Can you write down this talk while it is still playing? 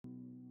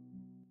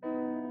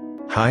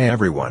Hi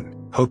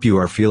everyone, hope you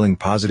are feeling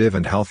positive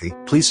and healthy.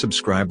 Please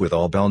subscribe with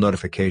all bell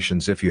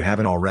notifications if you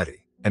haven't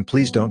already, and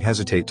please don't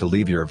hesitate to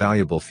leave your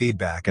valuable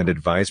feedback and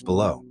advice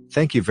below.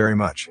 Thank you very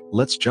much.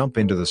 Let's jump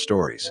into the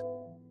stories.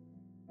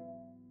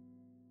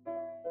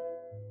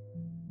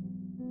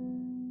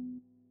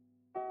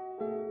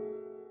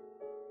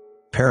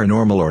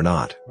 Paranormal or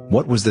not,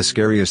 what was the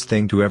scariest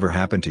thing to ever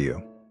happen to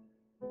you?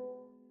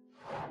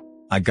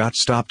 I got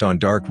stopped on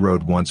dark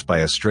road once by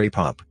a stray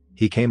pup.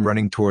 He came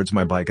running towards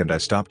my bike and I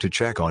stopped to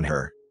check on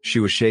her. She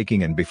was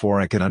shaking, and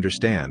before I could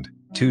understand,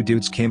 two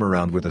dudes came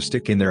around with a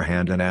stick in their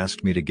hand and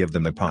asked me to give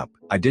them the pup.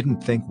 I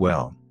didn't think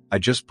well. I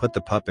just put the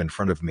pup in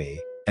front of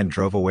me and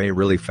drove away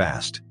really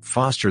fast.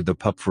 Fostered the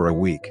pup for a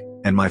week,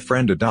 and my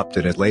friend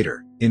adopted it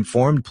later.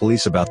 Informed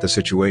police about the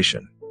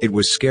situation. It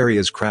was scary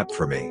as crap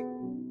for me.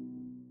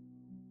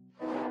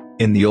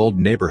 In the old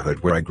neighborhood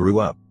where I grew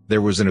up,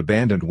 there was an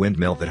abandoned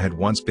windmill that had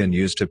once been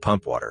used to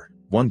pump water.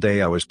 One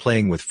day I was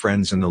playing with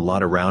friends in the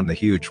lot around the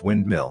huge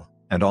windmill,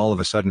 and all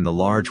of a sudden the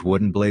large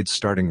wooden blades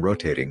started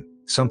rotating,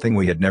 something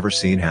we had never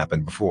seen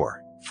happen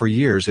before. For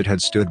years it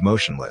had stood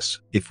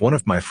motionless. If one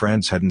of my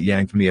friends hadn't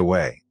yanked me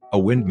away, a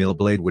windmill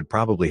blade would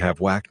probably have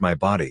whacked my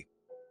body.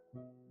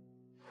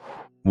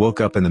 Woke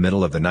up in the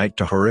middle of the night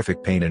to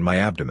horrific pain in my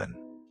abdomen.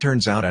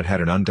 Turns out I'd had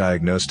an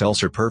undiagnosed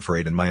ulcer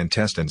perforate in my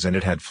intestines and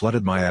it had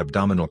flooded my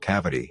abdominal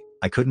cavity.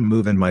 I couldn't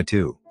move, and my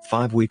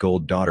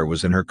 2-5-week-old daughter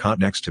was in her cot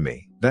next to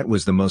me. That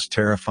was the most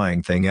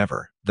terrifying thing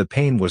ever. The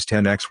pain was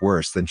 10x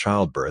worse than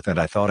childbirth, and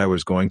I thought I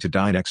was going to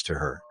die next to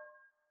her.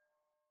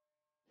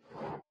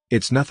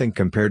 It's nothing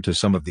compared to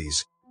some of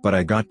these, but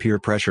I got peer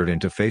pressured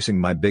into facing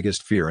my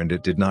biggest fear and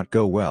it did not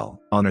go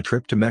well. On a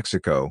trip to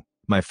Mexico,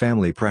 my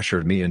family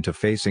pressured me into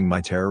facing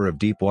my terror of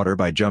deep water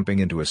by jumping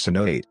into a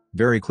cenote,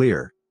 very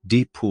clear,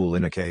 deep pool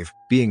in a cave.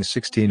 Being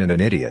 16 and an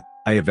idiot,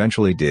 I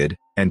eventually did,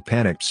 and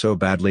panicked so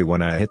badly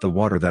when I hit the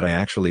water that I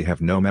actually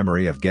have no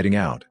memory of getting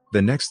out.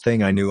 The next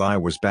thing I knew, I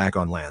was back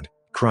on land,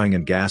 crying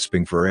and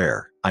gasping for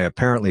air. I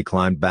apparently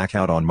climbed back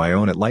out on my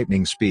own at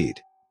lightning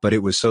speed, but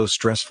it was so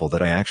stressful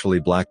that I actually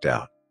blacked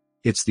out.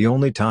 It's the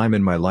only time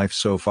in my life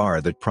so far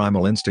that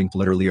primal instinct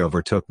literally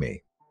overtook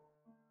me.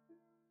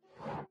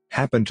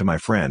 Happened to my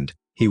friend.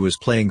 He was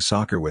playing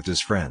soccer with his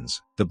friends.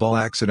 The ball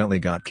accidentally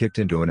got kicked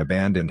into an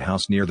abandoned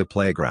house near the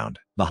playground.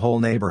 The whole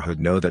neighborhood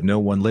know that no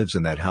one lives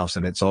in that house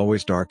and it's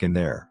always dark in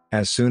there.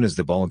 As soon as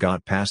the ball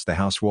got past the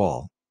house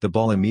wall, the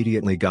ball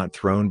immediately got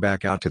thrown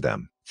back out to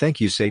them.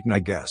 Thank you, Satan, I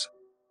guess.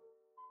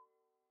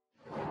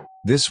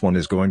 This one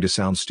is going to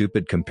sound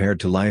stupid compared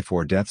to life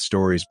or death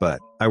stories, but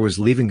I was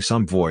leaving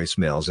some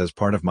voicemails as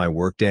part of my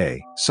work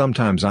day.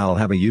 Sometimes I'll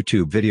have a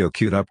YouTube video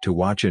queued up to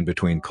watch in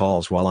between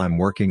calls while I'm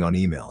working on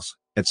emails,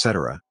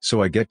 etc.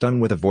 So I get done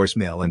with a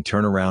voicemail and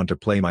turn around to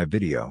play my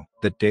video.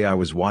 That day I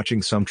was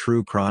watching some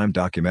true crime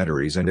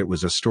documentaries and it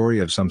was a story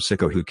of some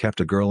sicko who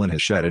kept a girl in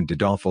his shed and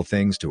did awful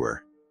things to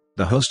her.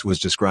 The host was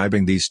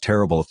describing these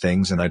terrible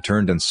things and I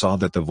turned and saw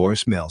that the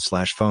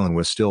voicemail/phone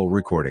was still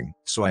recording.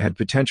 So I had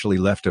potentially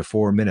left a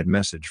 4-minute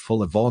message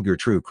full of vulgar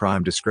true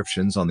crime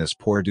descriptions on this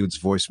poor dude's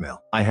voicemail.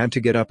 I had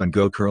to get up and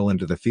go curl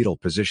into the fetal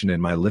position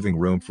in my living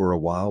room for a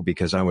while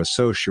because I was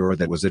so sure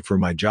that was it for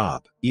my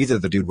job. Either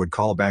the dude would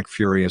call back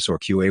furious or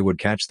QA would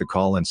catch the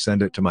call and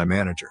send it to my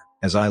manager.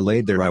 As I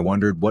laid there I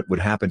wondered what would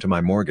happen to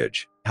my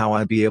mortgage, how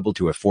I'd be able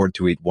to afford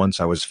to eat once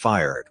I was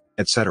fired,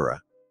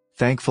 etc.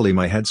 Thankfully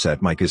my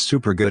headset mic is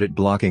super good at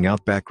blocking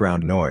out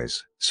background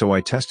noise, so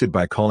I tested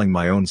by calling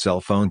my own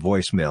cell phone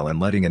voicemail and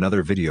letting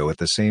another video at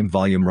the same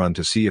volume run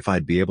to see if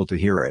I'd be able to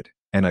hear it,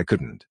 and I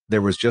couldn't.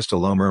 There was just a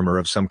low murmur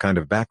of some kind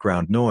of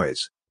background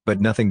noise,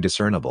 but nothing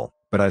discernible.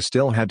 But I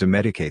still had to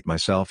medicate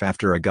myself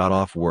after I got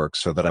off work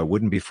so that I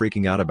wouldn't be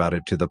freaking out about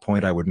it to the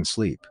point I wouldn't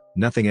sleep.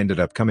 Nothing ended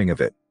up coming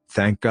of it,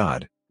 thank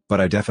God,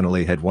 but I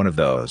definitely had one of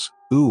those,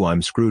 ooh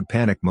I'm screwed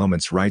panic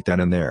moments right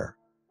then and there.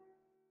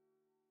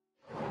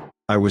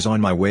 I was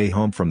on my way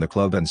home from the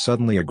club and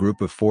suddenly a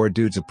group of 4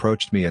 dudes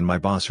approached me and my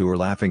boss who were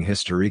laughing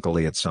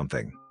hysterically at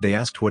something. They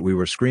asked what we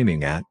were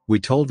screaming at.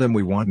 We told them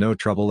we want no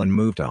trouble and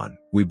moved on.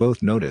 We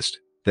both noticed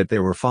that they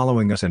were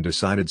following us and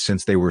decided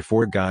since they were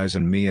 4 guys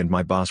and me and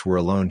my boss were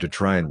alone to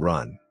try and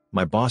run.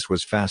 My boss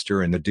was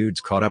faster and the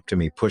dudes caught up to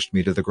me, pushed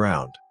me to the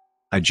ground.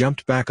 I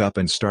jumped back up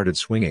and started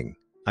swinging.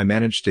 I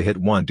managed to hit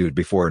one dude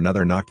before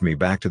another knocked me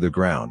back to the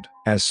ground.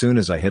 As soon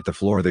as I hit the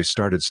floor they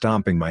started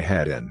stomping my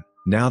head in.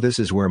 Now this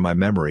is where my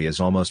memory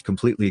is almost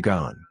completely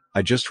gone.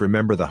 I just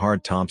remember the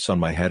hard thumps on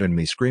my head and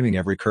me screaming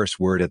every curse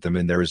word at them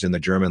in there is in the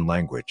German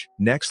language.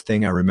 Next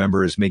thing I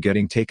remember is me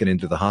getting taken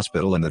into the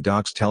hospital and the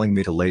docs telling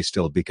me to lay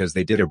still because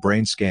they did a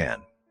brain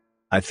scan.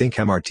 I think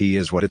MRT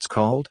is what it's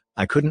called.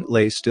 I couldn't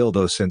lay still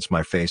though since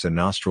my face and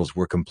nostrils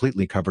were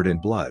completely covered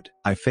in blood.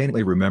 I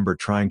faintly remember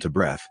trying to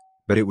breathe,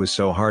 but it was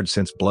so hard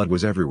since blood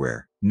was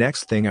everywhere.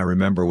 Next thing I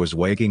remember was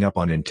waking up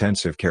on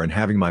intensive care and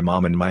having my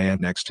mom and my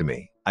aunt next to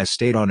me. I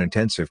stayed on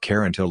intensive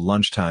care until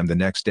lunchtime the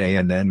next day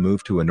and then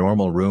moved to a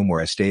normal room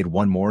where I stayed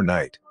one more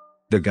night.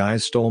 The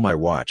guys stole my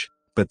watch,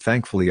 but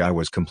thankfully I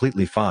was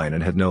completely fine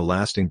and had no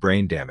lasting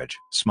brain damage.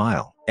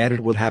 Smile.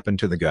 Edit what happened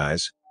to the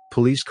guys.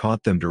 Police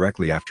caught them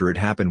directly after it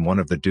happened. One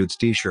of the dude's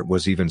t-shirt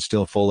was even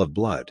still full of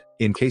blood.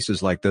 In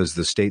cases like those,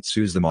 the state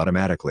sues them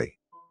automatically.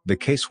 The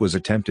case was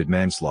attempted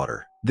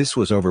manslaughter. This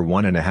was over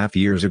 1.5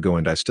 years ago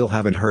and I still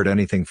haven't heard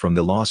anything from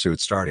the lawsuit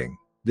starting.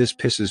 This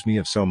pisses me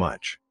off so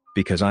much,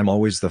 because I'm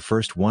always the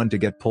first one to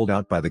get pulled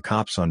out by the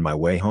cops on my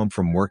way home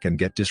from work and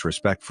get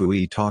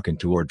disrespectfully talking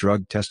to or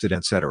drug tested,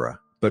 etc.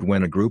 But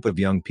when a group of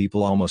young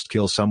people almost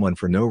kill someone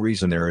for no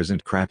reason, there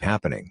isn't crap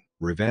happening.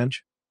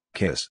 Revenge?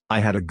 Kiss.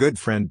 I had a good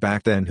friend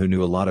back then who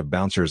knew a lot of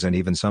bouncers and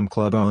even some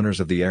club owners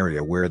of the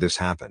area where this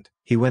happened.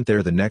 He went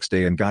there the next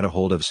day and got a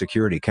hold of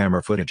security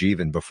camera footage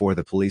even before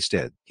the police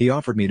did. He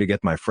offered me to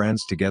get my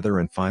friends together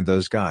and find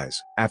those guys.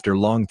 After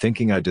long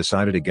thinking, I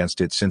decided against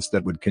it, since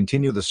that would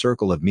continue the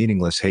circle of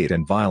meaningless hate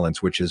and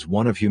violence, which is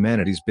one of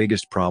humanity's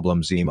biggest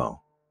problems.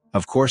 Emo.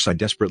 Of course, I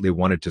desperately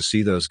wanted to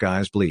see those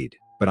guys bleed,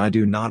 but I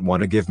do not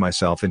want to give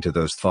myself into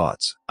those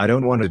thoughts. I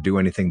don't want to do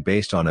anything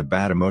based on a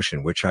bad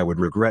emotion which I would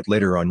regret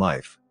later on in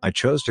life. I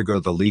chose to go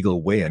the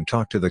legal way and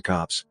talk to the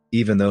cops,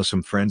 even though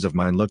some friends of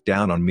mine looked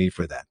down on me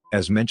for that.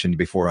 As mentioned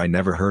before, I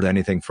never heard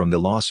anything from the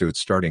lawsuit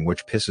starting,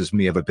 which pisses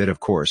me off a bit, of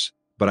course,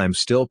 but I'm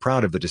still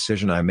proud of the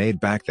decision I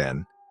made back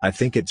then. I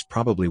think it's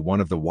probably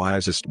one of the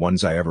wisest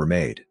ones I ever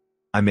made.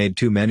 I made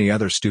too many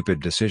other stupid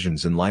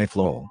decisions in life,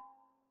 lol.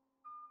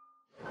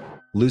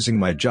 Losing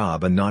my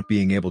job and not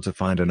being able to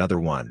find another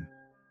one.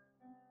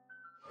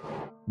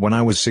 When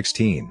I was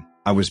 16,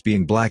 I was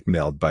being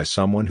blackmailed by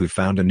someone who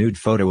found a nude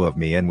photo of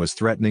me and was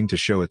threatening to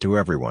show it to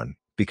everyone.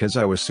 Because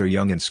I was so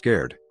young and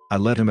scared, I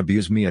let him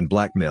abuse me and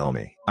blackmail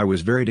me. I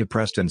was very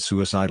depressed and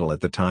suicidal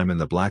at the time, and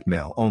the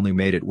blackmail only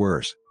made it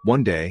worse.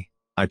 One day,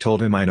 I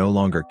told him I no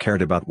longer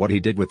cared about what he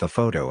did with the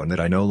photo and that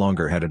I no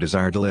longer had a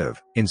desire to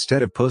live.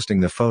 Instead of posting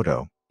the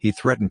photo, he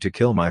threatened to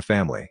kill my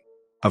family.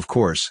 Of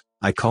course,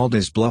 I called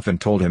his bluff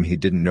and told him he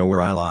didn't know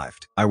where I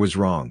lived. I was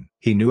wrong.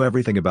 He knew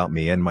everything about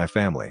me and my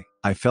family.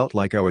 I felt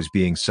like I was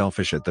being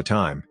selfish at the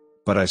time,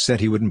 but I said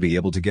he wouldn't be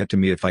able to get to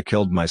me if I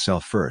killed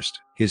myself first.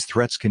 His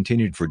threats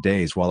continued for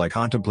days while I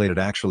contemplated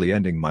actually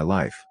ending my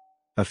life.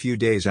 A few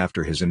days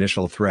after his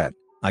initial threat,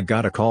 I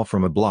got a call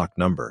from a blocked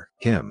number.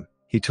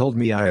 He told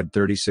me I had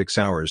 36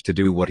 hours to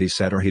do what he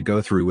said or he'd go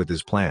through with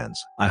his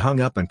plans. I hung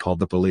up and called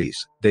the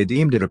police. They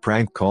deemed it a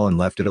prank call and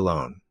left it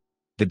alone.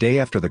 The day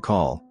after the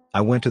call,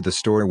 I went to the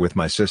store with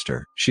my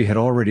sister. She had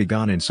already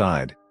gone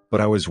inside,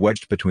 but I was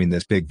wedged between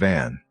this big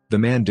van. The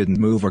man didn't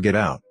move or get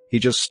out. He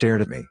just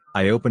stared at me.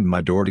 I opened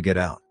my door to get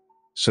out.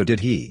 So did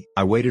he.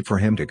 I waited for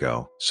him to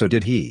go. So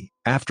did he.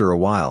 After a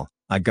while,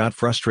 I got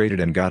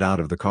frustrated and got out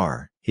of the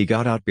car. He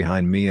got out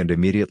behind me and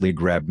immediately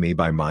grabbed me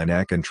by my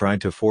neck and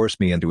tried to force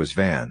me into his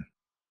van.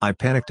 I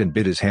panicked and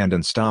bit his hand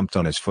and stomped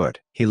on his foot.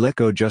 He let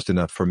go just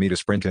enough for me to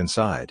sprint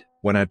inside.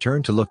 When I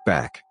turned to look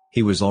back,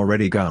 he was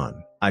already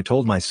gone. I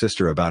told my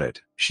sister about it.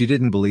 She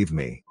didn't believe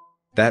me.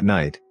 That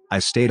night, I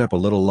stayed up a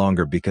little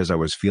longer because I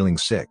was feeling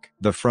sick.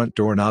 The front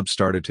doorknob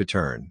started to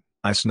turn.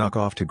 I snuck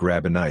off to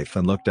grab a knife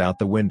and looked out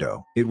the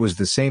window. It was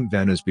the same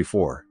van as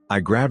before.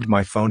 I grabbed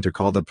my phone to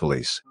call the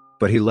police,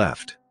 but he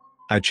left.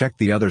 I checked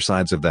the other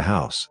sides of the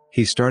house.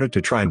 He started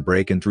to try and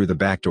break in through the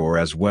back door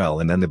as well,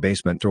 and then the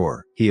basement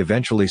door. He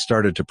eventually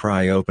started to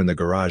pry open the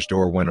garage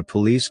door when a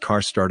police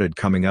car started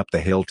coming up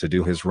the hill to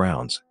do his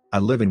rounds. I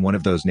live in one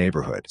of those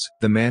neighborhoods.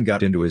 The man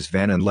got into his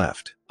van and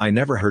left. I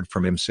never heard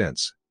from him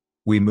since.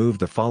 We moved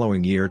the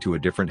following year to a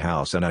different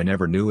house and I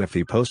never knew if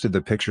he posted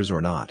the pictures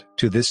or not.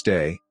 To this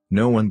day,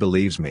 no one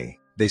believes me.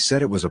 They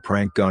said it was a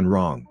prank gone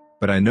wrong,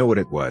 but I know what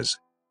it was.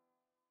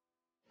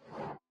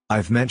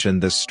 I've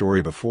mentioned this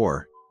story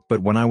before,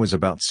 but when I was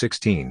about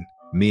 16,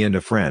 me and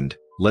a friend,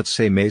 let's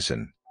say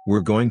Mason,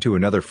 were going to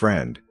another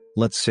friend,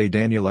 let's say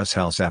Daniel's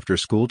house after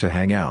school to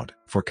hang out.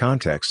 For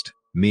context,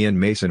 me and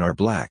Mason are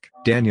black.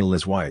 Daniel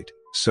is white.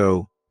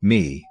 So,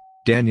 me,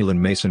 Daniel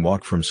and Mason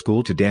walk from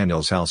school to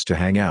Daniel's house to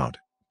hang out,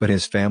 but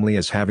his family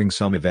is having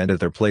some event at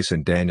their place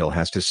and Daniel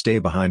has to stay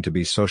behind to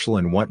be social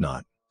and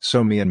whatnot.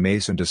 So me and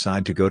Mason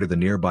decide to go to the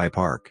nearby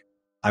park.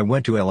 I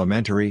went to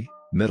elementary,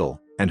 middle,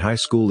 and high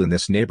school in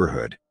this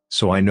neighborhood,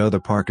 so I know the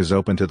park is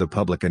open to the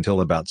public until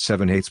about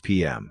 7-8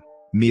 p.m.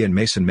 Me and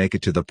Mason make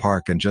it to the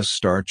park and just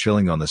start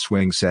chilling on the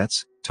swing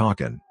sets,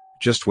 talking.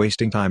 Just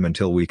wasting time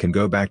until we can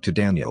go back to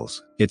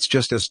Daniel's. It's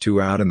just us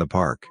two out in the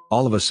park.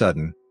 All of a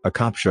sudden, a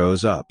cop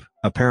shows up.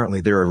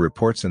 Apparently there are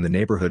reports in the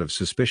neighborhood of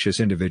suspicious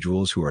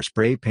individuals who are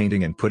spray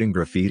painting and putting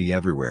graffiti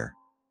everywhere.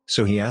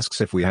 So he asks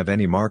if we have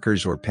any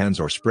markers or pens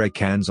or spray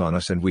cans on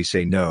us and we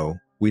say no,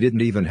 we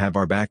didn't even have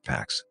our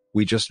backpacks.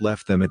 We just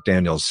left them at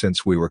Daniel's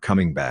since we were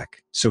coming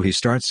back. So he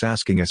starts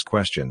asking us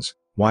questions.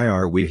 Why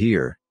are we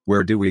here?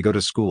 Where do we go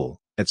to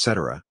school?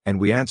 Etc. And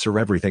we answer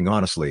everything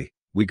honestly.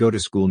 We go to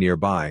school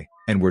nearby,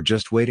 and we're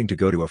just waiting to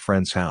go to a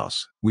friend's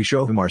house. We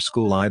show him our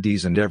school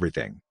IDs and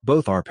everything.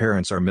 Both our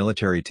parents are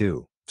military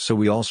too, so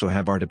we also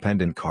have our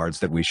dependent cards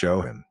that we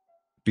show him.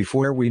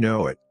 Before we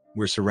know it,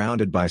 we're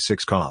surrounded by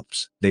 6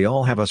 cops. They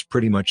all have us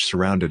pretty much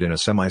surrounded in a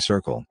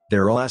semicircle.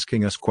 They're all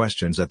asking us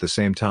questions at the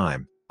same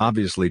time.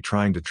 obviously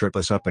trying to trip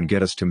us up and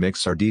get us to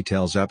mix our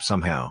details up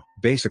somehow,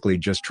 basically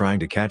just trying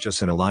to catch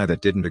us in a lie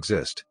that didn't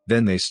exist.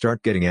 Then they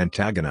start getting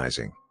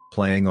antagonizing,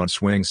 playing on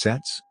swing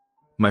sets.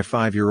 My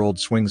 5-year-old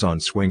swings on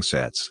swing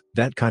sets,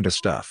 that kind of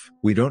stuff.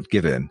 We don't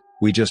give in,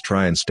 we just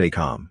try and stay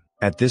calm.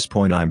 At this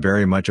point I'm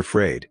very much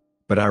afraid,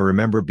 but I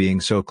remember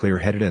being so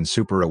clear-headed and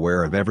super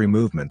aware of every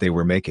movement they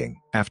were making.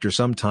 After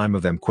some time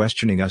of them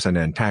questioning us and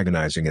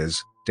antagonizing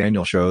us,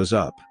 Daniel shows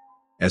up.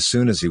 As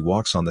soon as he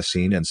walks on the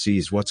scene and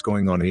sees what's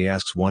going on, he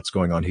asks, "What's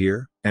going on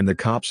here?" And the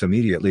cops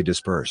immediately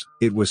disperse.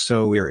 It was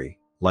so eerie,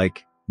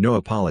 like, no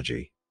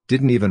apology.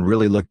 Didn't even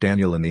really look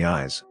Daniel in the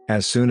eyes.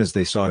 As soon as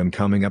they saw him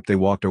coming up they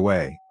walked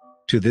away.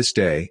 To this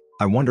day,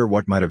 I wonder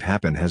what might have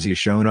happened has he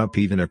shown up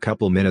even a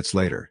couple minutes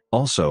later.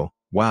 Also,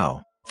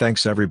 wow,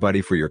 thanks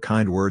everybody for your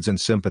kind words and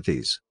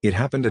sympathies. It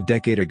happened a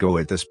decade ago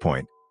at this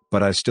point,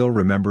 but I still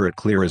remember it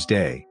clear as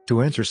day.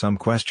 To answer some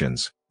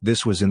questions,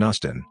 this was in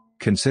Austin,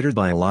 considered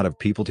by a lot of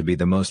people to be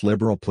the most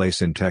liberal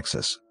place in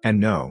Texas. And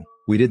no,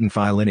 we didn't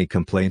file any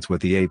complaints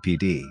with the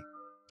APD.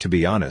 To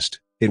be honest,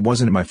 it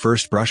wasn't my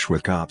first brush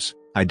with cops.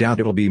 I doubt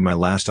it'll be my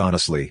last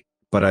honestly,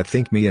 but I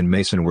think me and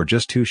Mason were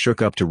just too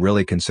shook up to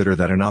really consider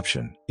that an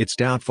option. It's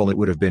doubtful it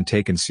would have been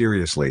taken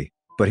seriously,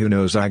 but who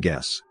knows, I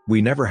guess.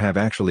 We never have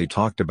actually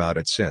talked about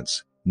it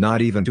since,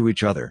 not even to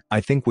each other. I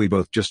think we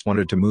both just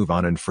wanted to move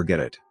on and forget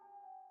it.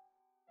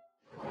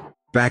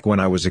 Back when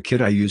I was a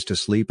kid I used to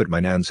sleep at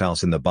my nan's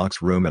house in the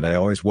box room and I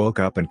always woke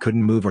up and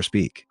couldn't move or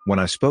speak. When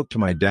I spoke to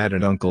my dad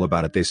and uncle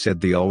about it they said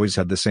they always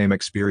had the same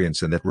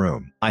experience in that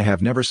room. I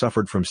have never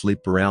suffered from sleep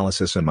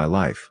paralysis in my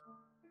life.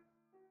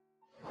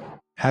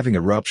 Having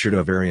a ruptured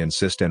ovarian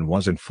cyst and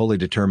wasn't fully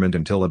determined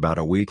until about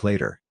a week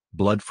later.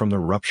 Blood from the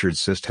ruptured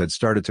cyst had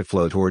started to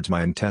flow towards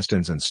my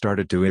intestines and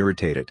started to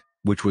irritate it,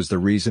 which was the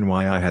reason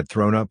why I had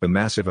thrown up a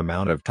massive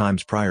amount of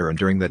times prior and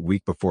during that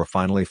week before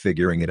finally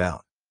figuring it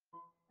out.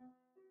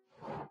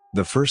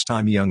 The first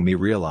time young me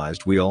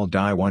realized we all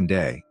die one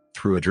day,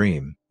 through a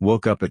dream,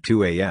 woke up at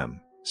 2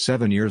 a.m.,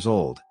 7 years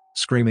old,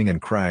 screaming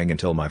and crying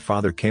until my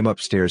father came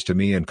upstairs to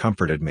me and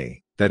comforted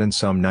me, that in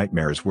some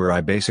nightmares where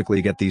I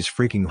basically get these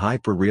freaking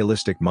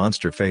hyper-realistic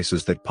monster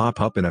faces that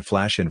pop up in a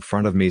flash in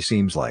front of me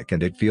seems like,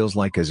 and it feels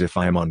like as if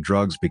I am on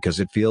drugs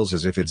because it feels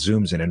as if it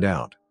zooms in and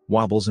out,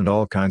 wobbles and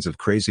all kinds of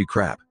crazy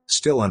crap,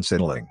 still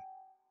unsettling.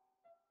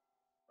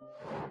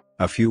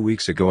 A few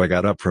weeks ago I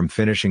got up from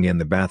finishing in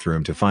the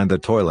bathroom to find the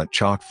toilet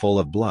chock full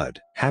of blood.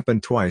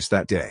 Happened twice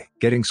that day.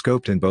 Getting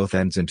scoped in both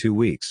ends in 2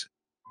 weeks.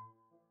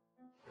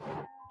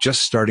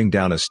 Just starting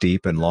down a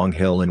steep and long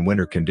hill in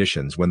winter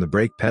conditions when the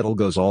brake pedal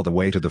goes all the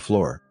way to the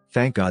floor.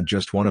 Thank God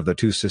just one of the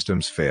two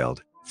systems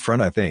failed,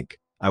 front I think.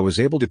 I was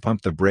able to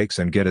pump the brakes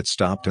and get it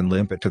stopped and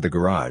limp it to the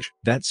garage.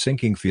 That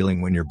sinking feeling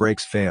when your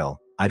brakes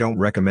fail, I don't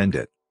recommend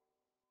it.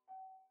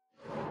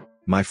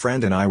 My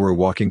friend and I were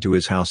walking to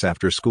his house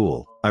after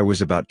school. I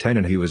was about 10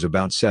 and he was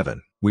about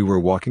 7. We were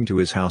walking to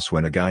his house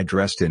when a guy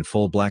dressed in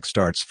full black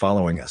starts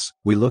following us.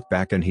 We looked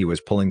back and he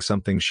was pulling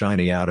something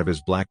shiny out of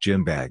his black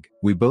gym bag.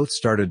 We both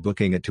started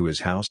booking it to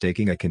his house,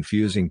 taking a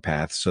confusing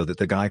path so that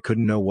the guy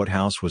couldn't know what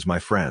house was my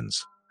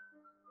friend's.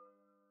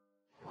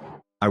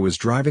 I was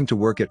driving to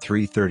work at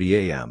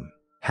 3:30 a.m.,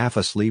 half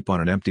asleep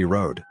on an empty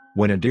road,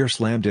 when a deer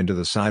slammed into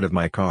the side of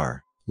my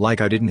car. Like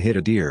I didn't hit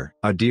a deer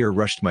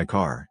rushed my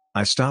car.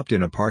 I stopped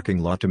in a parking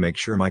lot to make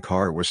sure my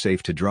car was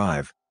safe to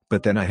drive,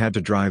 but then I had to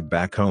drive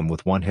back home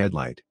with one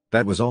headlight.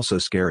 That was also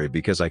scary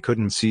because I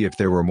couldn't see if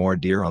there were more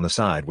deer on the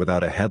side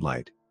without a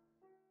headlight.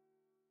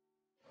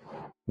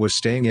 Was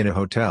staying in a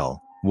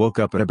hotel, woke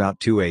up at about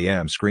 2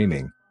 a.m.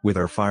 screaming, with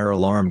our fire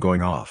alarm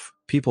going off.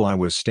 People I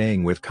was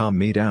staying with calmed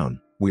me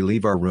down. We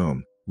leave our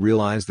room,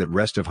 realize that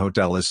rest of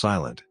hotel is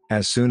silent.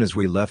 As soon as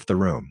we left the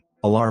room,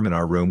 alarm in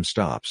our room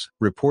stops.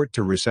 Report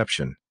to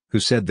reception, who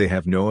said they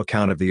have no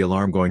account of the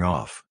alarm going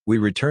off. We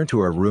return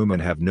to our room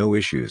and have no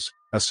issues,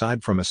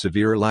 aside from a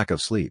severe lack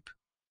of sleep.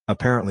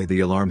 Apparently the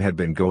alarm had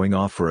been going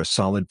off for a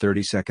solid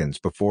 30 seconds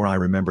before I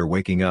remember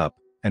waking up,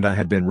 and I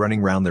had been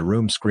running around the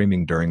room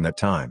screaming during that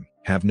time.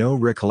 Have no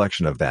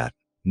recollection of that,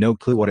 no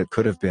clue what it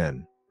could have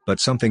been, but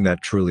something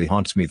that truly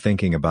haunts me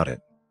thinking about it.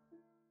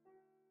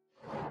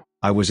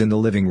 I was in the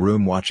living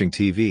room watching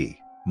TV.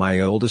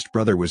 My oldest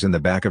brother was in the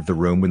back of the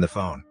room when the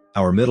phone.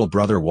 Our middle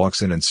brother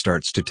walks in and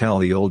starts to tell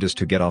the oldest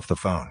to get off the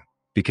phone,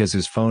 because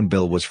his phone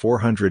bill was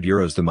 400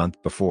 euros the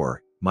month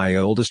before. My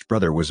oldest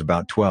brother was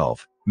about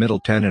 12,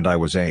 middle 10 and I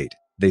was 8.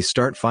 They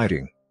start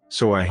fighting,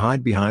 so I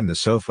hide behind the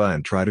sofa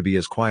and try to be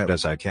as quiet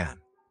as I can.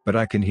 But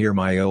I can hear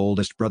my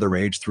oldest brother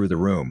rage through the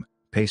room,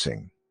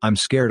 pacing. I'm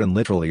scared and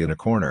literally in a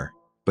corner,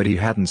 but he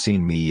hadn't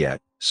seen me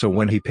yet, so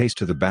when he paced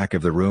to the back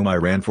of the room I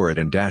ran for it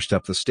and dashed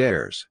up the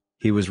stairs.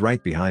 He was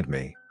right behind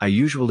me. I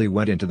usually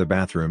went into the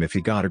bathroom if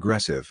he got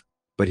aggressive,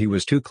 but he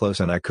was too close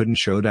and I couldn't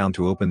show down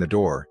to open the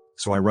door,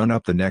 so I run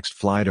up the next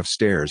flight of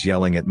stairs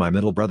yelling at my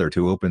middle brother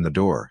to open the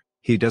door.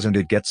 He doesn't,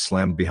 it gets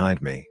slammed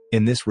behind me.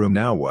 In this room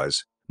now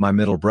was my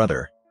middle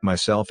brother,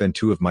 myself and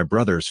 2 of my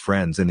brother's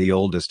friends, and the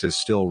oldest is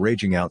still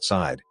raging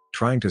outside,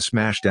 trying to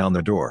smash down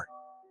the door.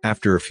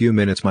 After a few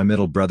minutes my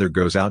middle brother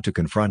goes out to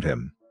confront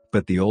him,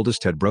 but the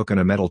oldest had broken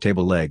a metal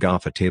table leg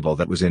off a table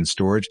that was in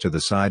storage to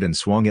the side and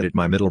swung it at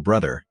my middle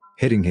brother,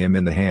 hitting him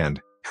in the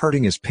hand,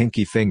 hurting his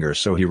pinky finger,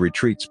 so he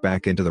retreats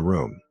back into the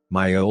room.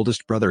 My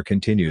oldest brother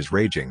continues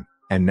raging,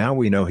 and now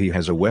we know he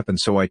has a weapon,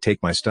 so I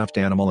take my stuffed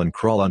animal and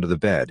crawl under the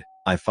bed.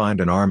 I find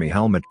an army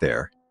helmet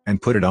there,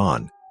 and put it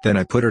on. Then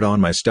I put it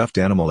on my stuffed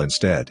animal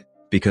instead,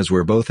 because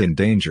we're both in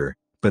danger,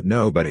 but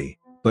nobody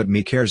but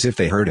me cares if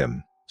they hurt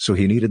him, so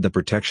he needed the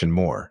protection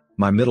more.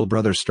 My middle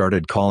brother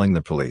started calling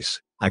the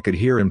police. I could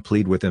hear him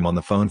plead with him on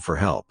the phone for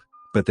help,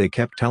 but they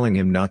kept telling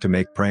him not to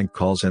make prank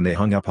calls and they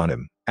hung up on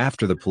him.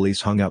 After the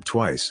police hung up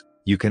twice,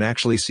 you can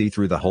actually see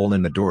through the hole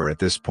in the door at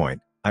this point.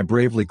 I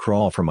bravely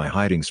crawl from my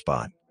hiding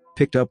spot,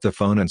 picked up the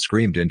phone and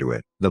screamed into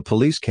it. The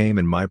police came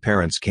and my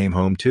parents came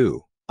home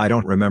too. I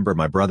don't remember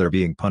my brother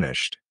being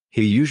punished.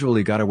 He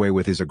usually got away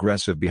with his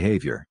aggressive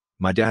behavior.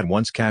 My dad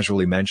once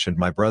casually mentioned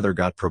my brother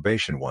got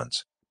probation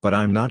once, but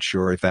I'm not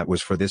sure if that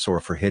was for this or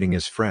for hitting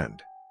his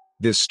friend.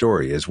 This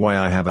story is why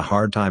I have a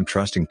hard time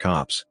trusting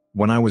cops.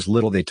 When I was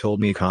little they told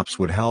me cops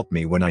would help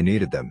me when I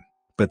needed them,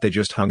 but they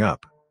just hung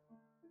up.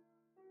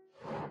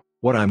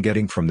 What I'm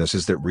getting from this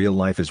is that real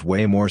life is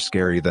way more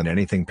scary than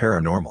anything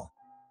paranormal.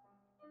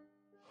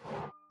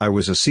 I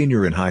was a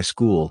senior in high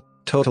school,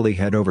 totally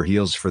head over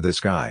heels for this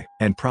guy,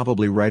 and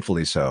probably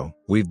rightfully so.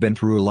 We've been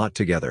through a lot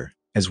together,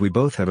 as we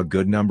both have a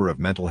good number of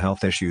mental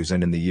health issues,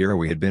 and in the year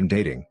we had been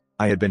dating,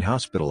 I had been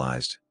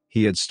hospitalized.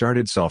 He had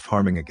started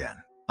self-harming again.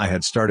 I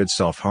had started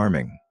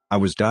self-harming. I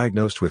was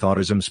diagnosed with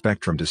autism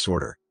spectrum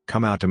disorder,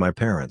 come out to my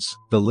parents.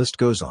 The list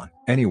goes on.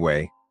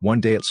 Anyway,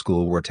 one day at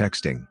school we're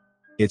texting.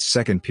 It's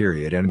second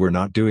period and we're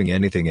not doing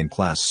anything in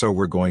class, so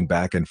we're going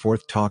back and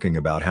forth talking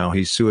about how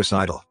he's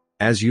suicidal,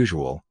 as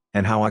usual,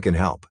 and how I can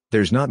help.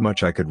 There's not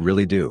much I could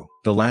really do.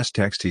 The last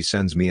text he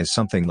sends me is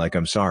something like,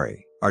 "I'm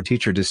sorry." Our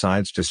teacher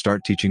decides to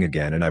start teaching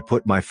again and I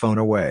put my phone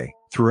away.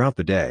 Throughout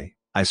the day,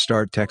 I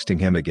start texting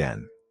him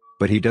again,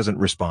 but he doesn't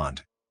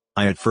respond.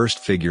 I at first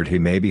figured he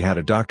maybe had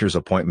a doctor's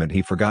appointment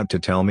he forgot to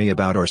tell me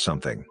about or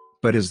something,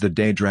 but as the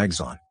day drags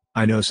on,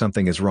 I know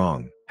something is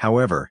wrong.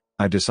 However,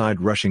 I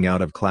decide rushing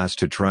out of class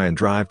to try and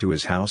drive to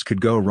his house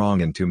could go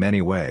wrong in too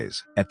many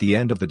ways. At the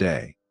end of the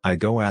day, I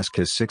go ask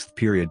his 6th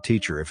period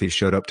teacher if he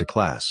showed up to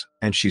class,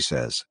 and she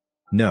says,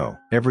 no.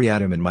 Every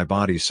atom in my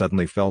body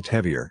suddenly felt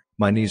heavier,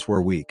 my knees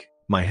were weak,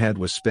 my head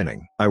was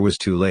spinning. I was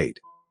too late.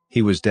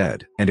 He was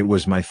dead, and it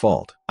was my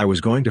fault. I was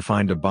going to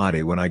find a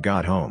body when I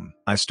got home.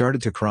 I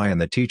started to cry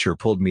and the teacher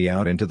pulled me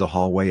out into the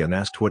hallway and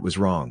asked what was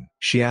wrong.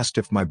 She asked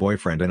if my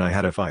boyfriend and I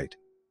had a fight.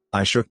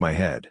 I shook my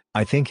head.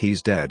 I think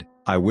he's dead,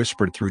 I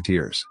whispered through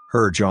tears.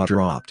 Her jaw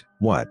dropped.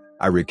 What?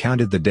 I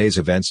recounted the day's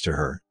events to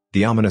her,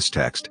 the ominous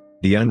text,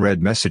 the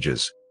unread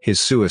messages, his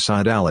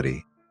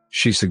suicidality.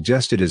 She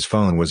suggested his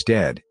phone was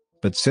dead,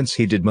 but since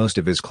he did most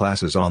of his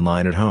classes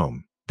online at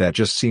home, that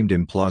just seemed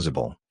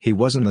implausible. He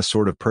wasn't the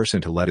sort of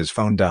person to let his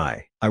phone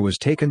die. I was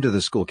taken to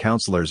the school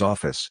counselor's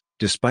office.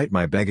 Despite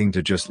my begging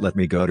to just let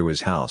me go to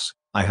his house,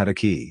 I had a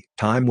key.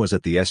 Time was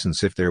at the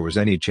essence if there was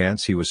any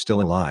chance he was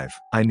still alive.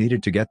 I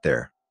needed to get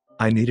there.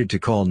 I needed to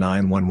call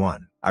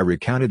 911. I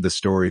recounted the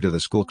story to the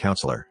school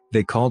counselor.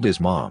 They called his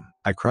mom.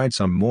 I cried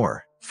some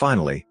more.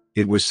 Finally,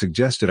 it was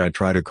suggested I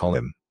try to call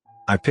him.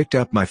 I picked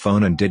up my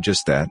phone and did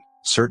just that,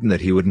 certain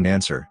that he wouldn't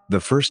answer.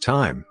 The first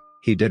time,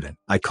 he didn't.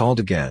 I called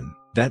again.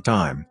 That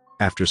time,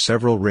 after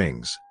several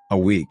rings, a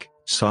weak,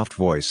 soft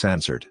voice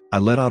answered. I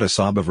let out a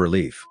sob of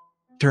relief.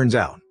 Turns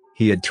out,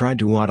 he had tried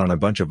to wad on a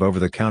bunch of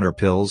over-the-counter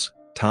pills,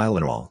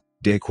 Tylenol,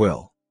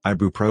 Dayquil,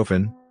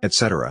 ibuprofen,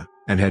 etc.,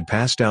 and had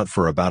passed out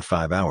for about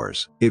 5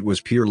 hours. It was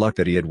pure luck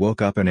that he had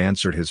woke up and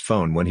answered his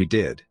phone when he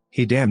did.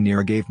 He damn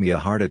near gave me a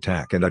heart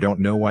attack and I don't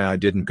know why I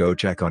didn't go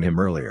check on him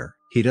earlier.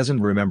 He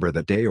doesn't remember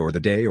that day or the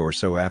day or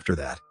so after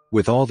that.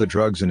 With all the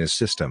drugs in his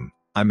system,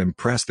 I'm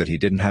impressed that he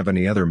didn't have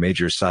any other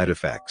major side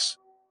effects.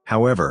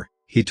 However,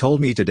 he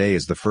told me today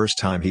is the first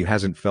time he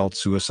hasn't felt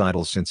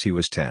suicidal since he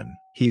was 10.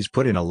 He's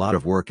put in a lot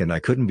of work and I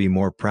couldn't be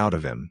more proud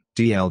of him.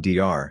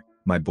 TLDR,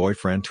 my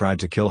boyfriend tried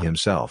to kill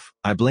himself.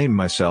 I blamed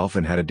myself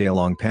and had a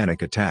day-long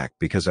panic attack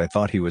because I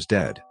thought he was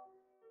dead.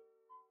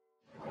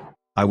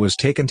 I was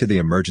taken to the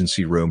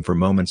emergency room for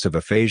moments of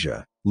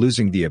aphasia,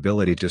 losing the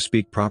ability to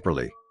speak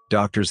properly.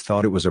 Doctors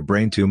thought it was a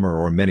brain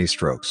tumor or mini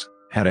strokes,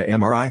 had a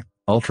MRI,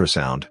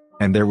 ultrasound,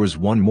 and there was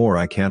one more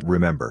I can't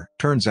remember.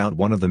 Turns out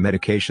one of the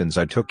medications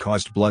I took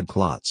caused blood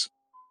clots.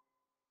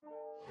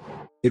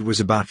 It was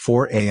about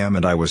 4 a.m.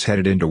 and I was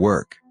headed into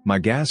work. My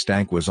gas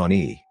tank was on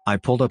E. I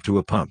pulled up to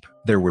a pump.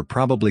 There were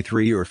probably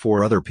 3 or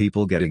 4 other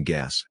people getting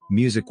gas.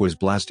 Music was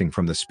blasting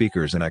from the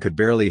speakers and I could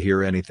barely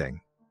hear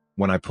anything.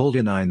 When I pulled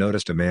in I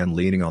noticed a man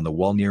leaning on the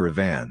wall near a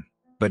van,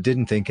 but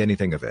didn't think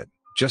anything of it.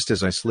 Just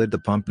as I slid the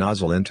pump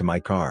nozzle into my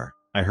car,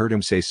 I heard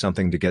him say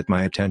something to get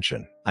my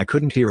attention. I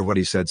couldn't hear what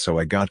he said so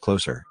I got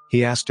closer.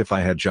 He asked if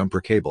I had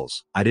jumper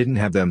cables. I didn't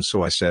have them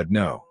so I said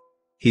no.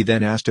 He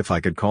then asked if I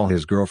could call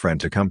his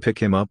girlfriend to come pick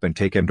him up and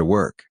take him to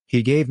work.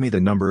 He gave me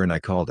the number and I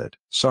called it.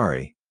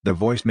 Sorry, the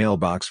voicemail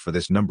box for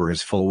this number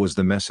is full was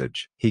the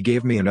message. He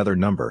gave me another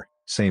number,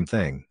 same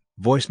thing,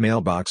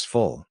 voicemail box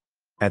full.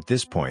 At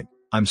this point,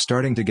 I'm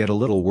starting to get a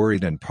little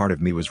worried and part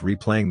of me was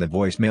replaying the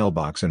voicemail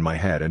box in my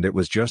head and it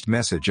was just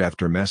message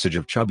after message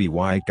of chubby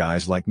white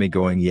guys like me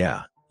going,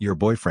 "Yeah, your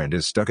boyfriend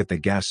is stuck at the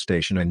gas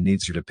station and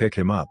needs you to pick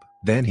him up."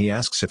 Then he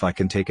asks if I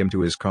can take him to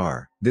his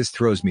car. This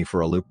throws me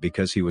for a loop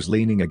because he was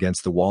leaning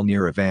against the wall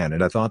near a van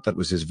and I thought that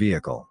was his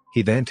vehicle.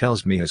 He then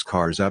tells me his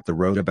car's up the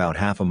road about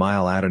half a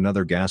mile at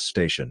another gas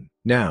station.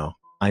 Now,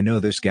 I know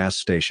this gas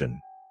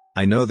station.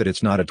 I know that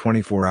it's not a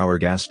 24-hour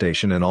gas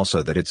station and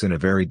also that it's in a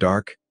very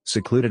dark,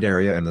 secluded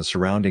area and the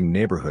surrounding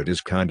neighborhood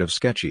is kind of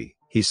sketchy.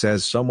 He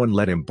says someone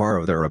let him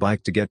borrow their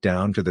bike to get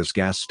down to this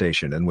gas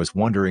station and was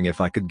wondering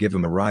if I could give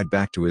him a ride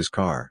back to his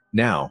car.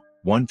 Now,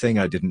 one thing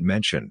I didn't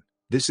mention.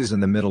 This is in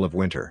the middle of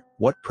winter.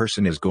 What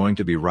person is going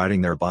to be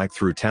riding their bike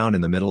through town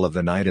in the middle of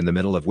the night in the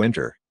middle of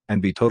winter,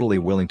 and be totally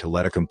willing to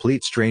let a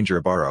complete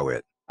stranger borrow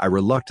it? I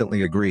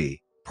reluctantly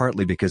agree,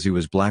 partly because he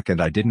was black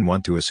and I didn't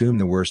want to assume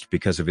the worst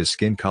because of his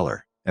skin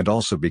color, and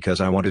also because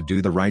I want to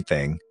do the right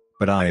thing,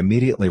 but I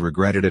immediately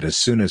regretted it as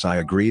soon as I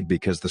agreed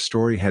because the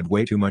story had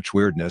way too much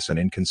weirdness and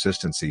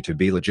inconsistency to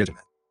be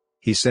legitimate.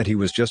 He said he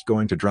was just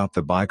going to drop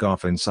the bike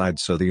off inside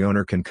so the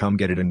owner can come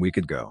get it and we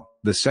could go.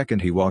 The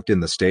second he walked in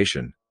the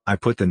station, I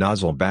put the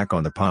nozzle back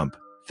on the pump,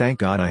 thank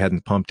God I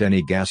hadn't pumped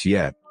any gas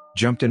yet,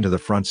 jumped into the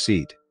front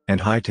seat, and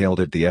hightailed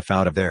it the F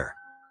out of there.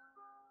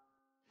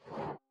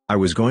 I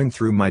was going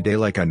through my day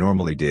like I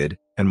normally did,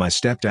 and my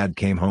stepdad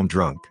came home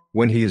drunk.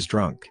 When he is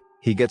drunk,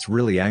 he gets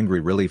really angry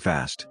really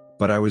fast,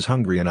 but I was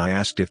hungry and I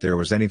asked if there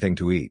was anything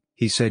to eat.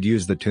 He said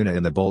use the tuna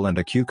in the bowl and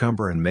a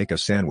cucumber and make a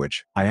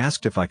sandwich. I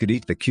asked if I could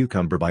eat the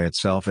cucumber by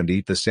itself and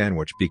eat the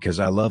sandwich because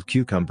I love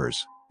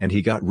cucumbers, and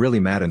he got really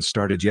mad and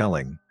started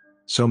yelling.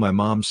 So my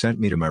mom sent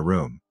me to my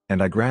room,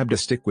 and I grabbed a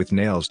stick with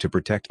nails to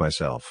protect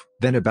myself.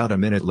 Then about a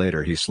minute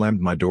later he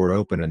slammed my door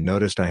open and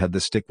noticed I had the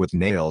stick with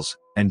nails,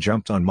 and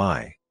jumped on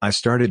my. I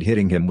started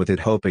hitting him with it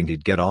hoping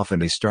he'd get off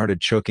and he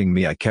started choking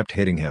me. I kept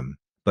hitting him,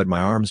 but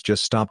my arms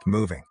just stopped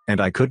moving. And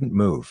I couldn't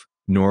move,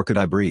 nor could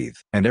I breathe.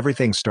 And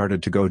everything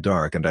started to go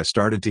dark and I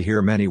started to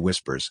hear many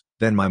whispers.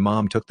 Then my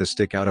mom took the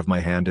stick out of my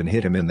hand and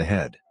hit him in the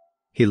head.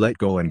 He let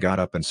go and got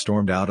up and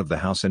stormed out of the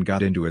house and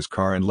got into his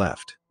car and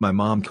left. My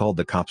mom called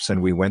the cops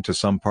and we went to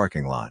some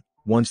parking lot.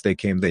 Once they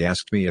came they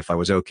asked me if I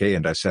was okay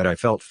and I said I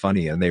felt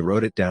funny and they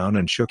wrote it down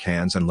and shook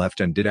hands and left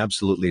and did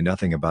absolutely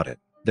nothing about it.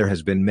 There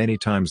has been many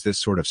times this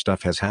sort of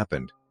stuff has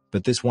happened,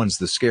 but this one's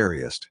the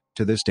scariest.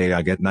 To this day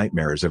I get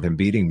nightmares of him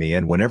beating me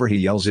and whenever he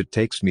yells it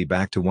takes me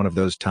back to one of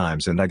those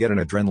times and I get an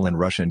adrenaline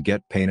rush and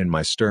get pain in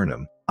my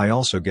sternum. I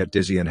also get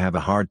dizzy and have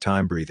a hard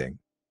time breathing.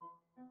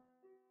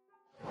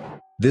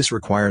 This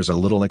requires a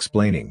little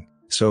explaining,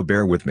 so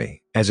bear with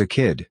me. As a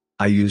kid,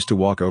 I used to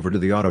walk over to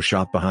the auto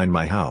shop behind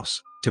my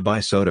house, to buy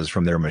sodas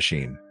from their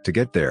machine. To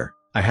get there,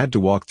 I had to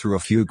walk through a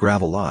few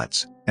gravel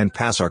lots, and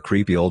pass our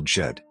creepy old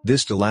shed.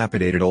 This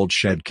dilapidated old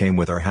shed came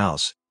with our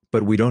house,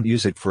 but we don't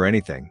use it for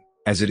anything,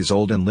 as it is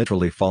old and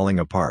literally falling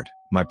apart.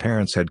 My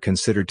parents had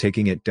considered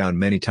taking it down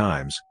many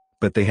times,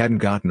 but they hadn't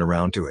gotten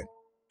around to it.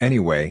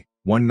 Anyway,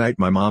 one night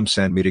my mom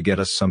sent me to get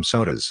us some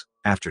sodas.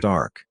 After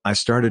dark, I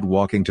started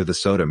walking to the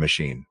soda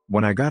machine.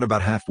 When I got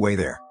about halfway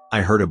there,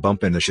 I heard a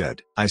bump in the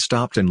shed. I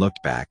stopped and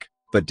looked back,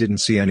 but didn't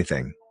see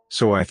anything,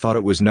 so I thought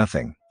it was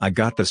nothing. I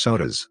got the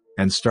sodas,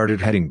 and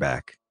started heading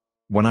back.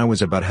 When I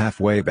was about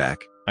halfway back,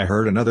 I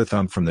heard another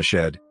thump from the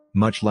shed,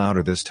 much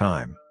louder this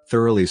time.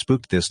 Thoroughly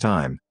spooked this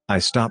time, I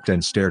stopped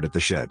and stared at the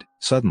shed.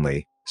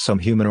 Suddenly, some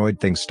humanoid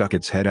thing stuck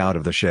its head out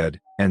of the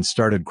shed, and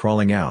started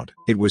crawling out.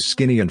 It was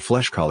skinny and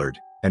flesh-colored,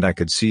 and I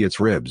could see its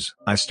ribs.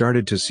 I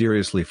started to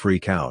seriously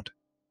freak out.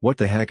 What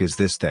the heck is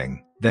this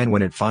thing? Then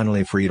when it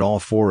finally freed all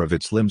four of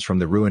its limbs from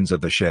the ruins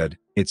of the shed,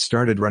 it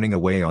started running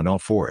away on all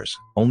fours.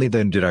 Only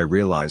then did I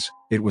realize,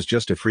 it was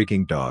just a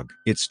freaking dog.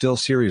 It still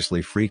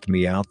seriously freaked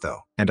me out though,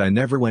 and I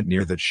never went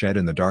near that shed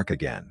in the dark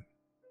again.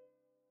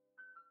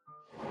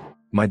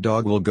 My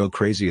dog will go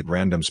crazy at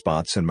random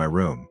spots in my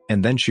room,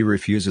 and then she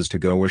refuses to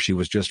go where she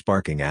was just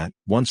barking at.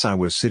 Once I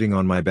was sitting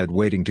on my bed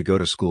waiting to go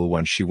to school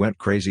when she went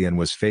crazy and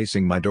was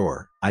facing my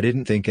door. I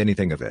didn't think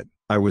anything of it.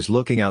 I was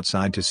looking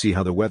outside to see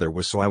how the weather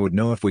was so I would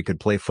know if we could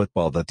play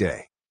football that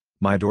day.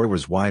 My door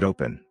was wide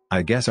open.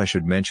 I guess I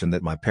should mention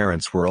that my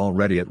parents were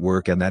already at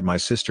work and that my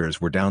sisters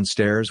were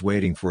downstairs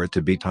waiting for it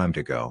to be time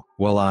to go.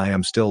 While I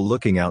am still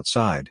looking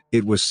outside,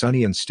 it was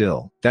sunny and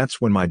still. That's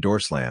when my door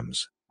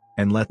slams.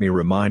 And let me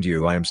remind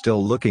you, I am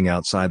still looking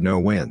outside, no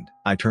wind.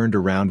 I turned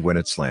around when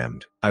it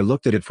slammed. I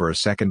looked at it for a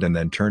second and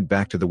then turned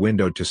back to the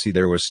window to see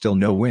there was still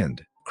no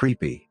wind.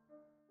 Creepy.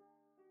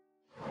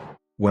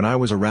 When I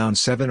was around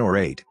 7 or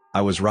 8,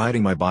 I was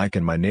riding my bike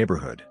in my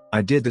neighborhood.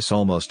 I did this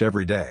almost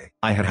every day.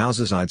 I had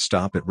houses I'd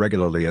stop at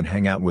regularly and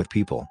hang out with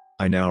people.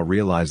 I now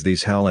realize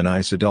these hella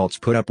nice adults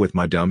put up with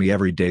my dummy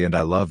every day and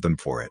I love them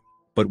for it.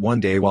 But one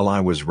day while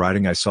I was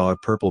riding I saw a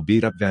purple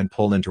beat-up van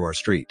pull into our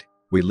street.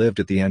 We lived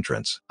at the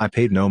entrance. I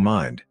paid no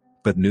mind,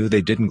 but knew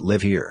they didn't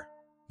live here.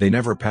 They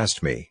never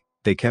passed me.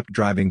 They kept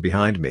driving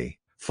behind me,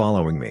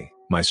 following me.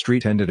 My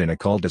street ended in a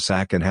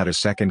cul-de-sac and had a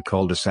second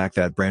cul-de-sac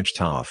that branched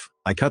off.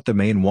 I cut the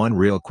main one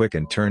real quick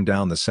and turned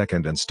down the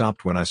second and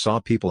stopped when I saw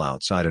people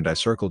outside, and I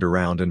circled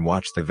around and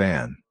watched the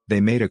van.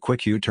 They made a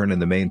quick U-turn in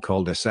the main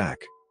cul-de-sac,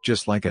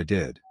 just like I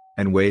did,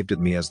 and waved at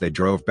me as they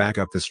drove back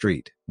up the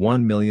street.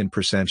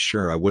 1,000,000%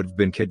 sure I would have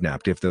been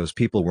kidnapped if those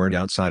people weren't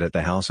outside at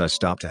the house I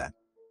stopped at.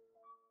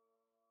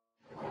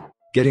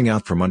 Getting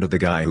out from under the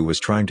guy who was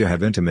trying to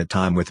have intimate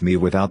time with me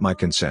without my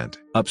consent.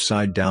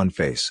 Upside down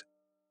face.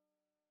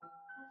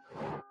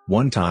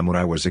 One time when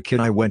I was a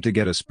kid, I went to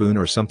get a spoon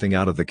or something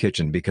out of the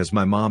kitchen because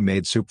my mom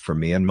made soup for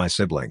me and my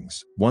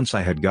siblings. Once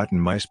I had gotten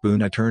my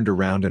spoon, I turned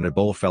around and a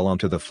bowl fell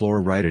onto the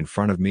floor right in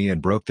front of me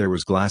and broke. There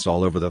was glass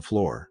all over the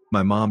floor.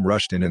 My mom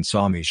rushed in and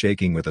saw me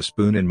shaking with a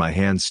spoon in my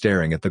hand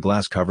staring at the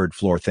glass-covered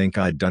floor. Think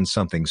I'd done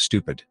something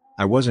stupid.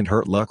 I wasn't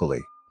hurt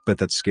luckily, but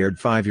that scared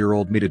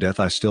 5-year-old me to death.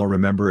 I still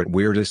remember it.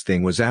 Weirdest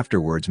thing was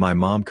afterwards my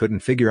mom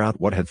couldn't figure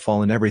out what had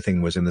fallen.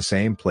 Everything was in the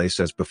same place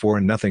as before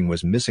and nothing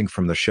was missing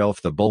from the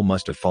shelf the bowl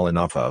must have fallen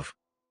off of.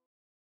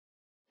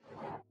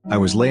 I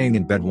was laying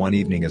in bed one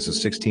evening as a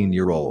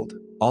 16-year-old.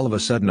 All of a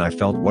sudden I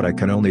felt what I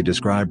can only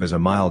describe as a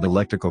mild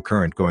electrical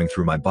current going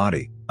through my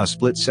body. A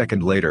split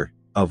second later,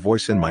 a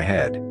voice in my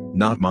head,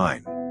 not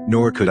mine,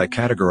 nor could I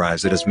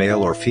categorize it as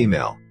male or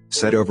female,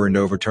 said over and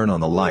over, "Turn on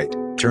the light,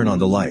 turn on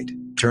the light.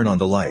 Turn on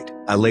the light."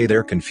 I lay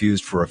there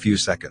confused for a few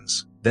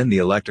seconds. Then the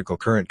electrical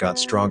current got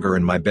stronger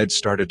and my bed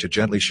started to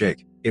gently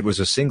shake. It was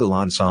a single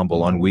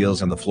ensemble on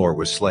wheels and the floor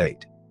was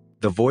slate.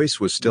 The voice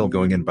was still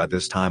going, and by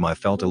this time I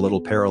felt a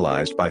little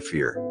paralyzed by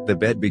fear. The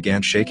bed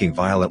began shaking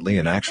violently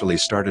and actually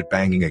started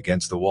banging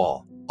against the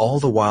wall. All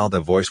the while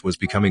the voice was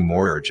becoming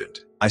more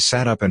urgent. I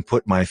sat up and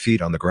put my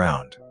feet on the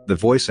ground. The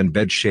voice and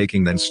bed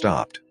shaking then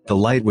stopped. The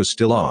light was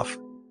still off.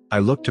 I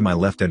looked to my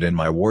left and in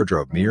my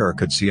wardrobe mirror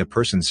could see a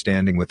person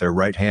standing with their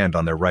right hand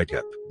on their right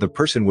hip. The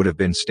person would have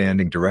been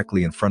standing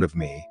directly in front of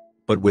me,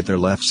 but with their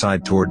left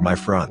side toward my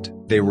front.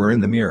 They were in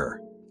the mirror,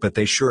 but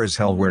they sure as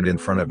hell weren't in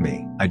front of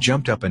me. I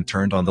jumped up and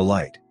turned on the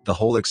light. The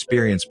whole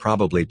experience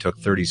probably took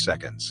 30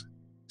 seconds.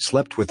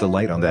 Slept with the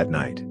light on that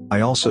night.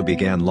 I also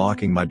began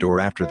locking my door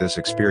after this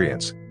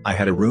experience. I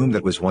had a room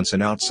that was once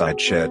an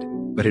outside shed,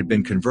 but had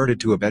been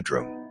converted to a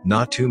bedroom.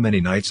 Not too many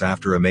nights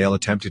after a male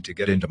attempted to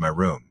get into my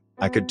room.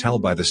 I could tell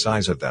by the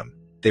size of them.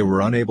 They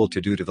were unable to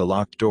do to the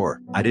locked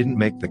door. I didn't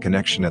make the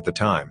connection at the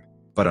time,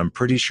 but I'm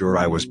pretty sure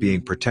I was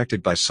being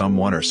protected by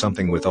someone or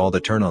something with all the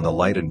turn on the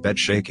light and bed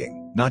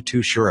shaking. Not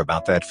too sure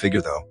about that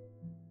figure though.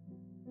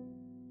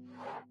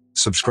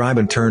 Subscribe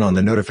and turn on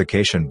the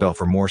notification bell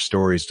for more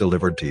stories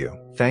delivered to you.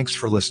 Thanks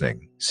for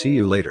listening. See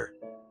you later.